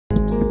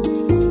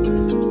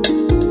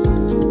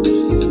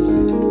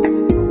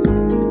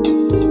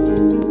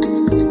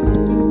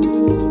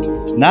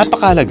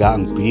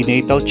napakahalaga ang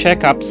prenatal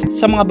checkups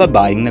sa mga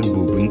babaeng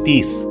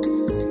nagbubuntis.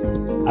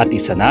 At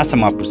isa na sa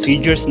mga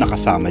procedures na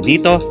kasama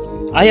dito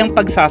ay ang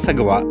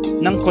pagsasagawa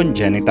ng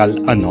congenital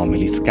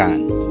anomaly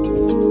scan.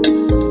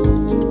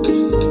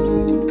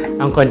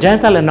 Ang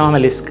congenital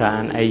anomaly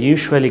scan ay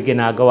usually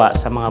ginagawa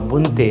sa mga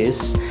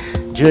buntis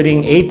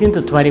during 18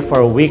 to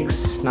 24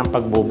 weeks ng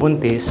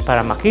pagbubuntis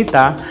para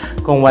makita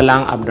kung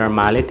walang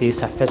abnormality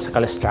sa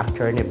physical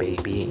structure ni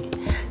baby.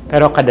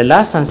 Pero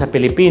kadalasan sa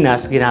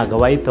Pilipinas,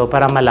 ginagawa ito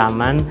para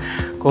malaman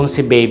kung si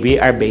baby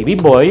are baby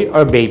boy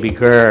or baby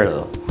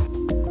girl.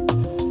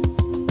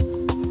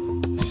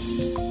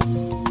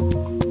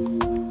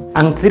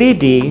 Ang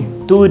 3D,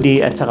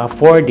 2D at saka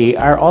 4D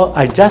are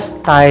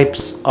just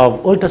types of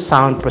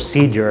ultrasound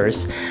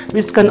procedures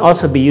which can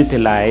also be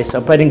utilized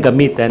o pwedeng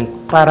gamitin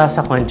para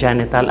sa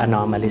congenital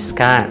anomaly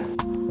scan.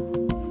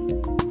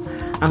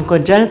 Ang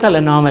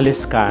congenital anomaly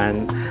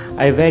scan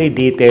ay very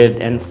detailed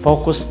and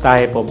focused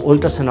type of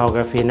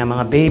ultrasonography ng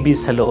mga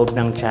babies sa loob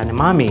ng tiyan ni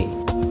mommy.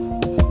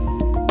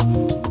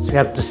 So we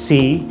have to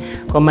see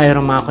kung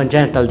mayroong mga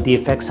congenital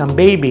defects ang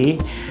baby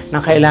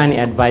na kailangan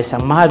i-advise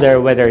ang mother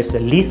whether it's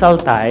the lethal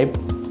type,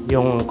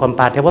 yung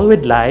compatible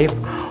with life,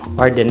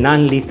 or the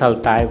non-lethal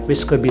type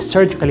which could be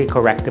surgically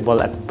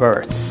correctable at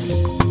birth.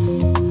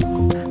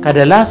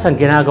 Kadalasan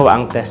ginagawa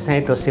ang test na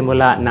ito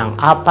simula ng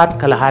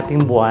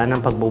 4.5 buwan ng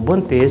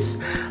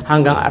pagbubuntis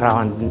hanggang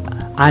around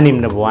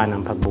 6 na buwan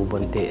ng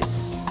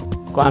pagbubuntis.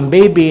 Kung ang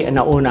baby ay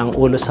nauna ang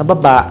ulo sa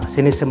baba,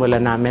 sinisimula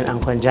namin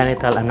ang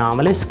congenital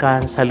anomaly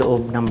scan sa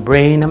loob ng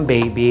brain ng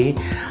baby,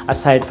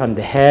 aside from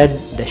the head,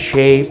 the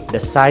shape,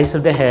 the size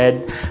of the head,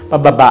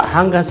 pababa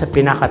hanggang sa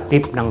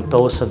pinaka-tip ng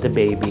toes of the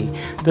baby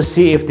to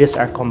see if these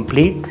are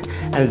complete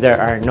and there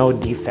are no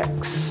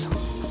defects.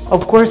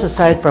 Of course,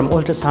 aside from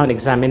ultrasound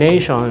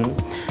examination,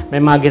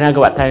 may mga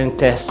ginagawa tayong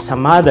test sa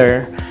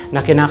mother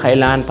na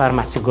kinakailangan para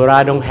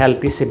masiguradong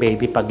healthy si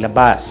baby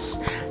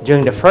paglabas.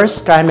 During the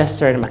first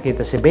trimester na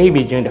makita si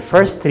baby, during the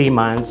first 3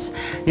 months,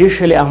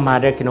 usually ang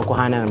mother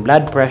kinukuhanan ng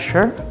blood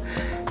pressure,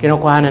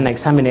 kinukuhanan ng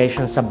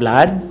examination sa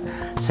blood,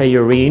 sa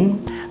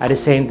urine, at the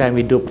same time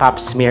we do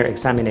pap smear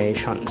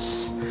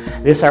examinations.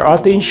 These are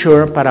all to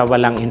ensure para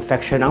walang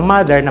infection ang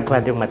mother na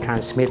pwedeng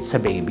matransmit sa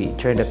baby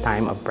during the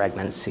time of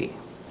pregnancy.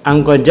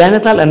 Ang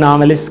congenital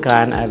anomaly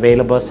scan ay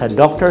available sa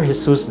Dr.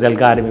 Jesus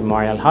Delgado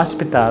Memorial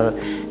Hospital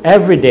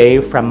every day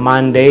from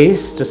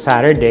Mondays to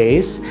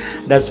Saturdays.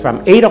 That's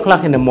from 8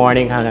 o'clock in the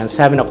morning hanggang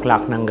 7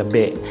 o'clock ng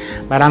gabi.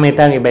 Marami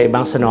tayong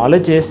iba-ibang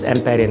sonologists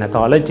and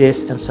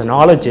perinatologists and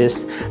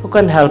sonologists who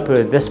can help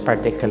you with this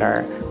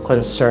particular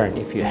concern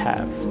if you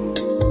have.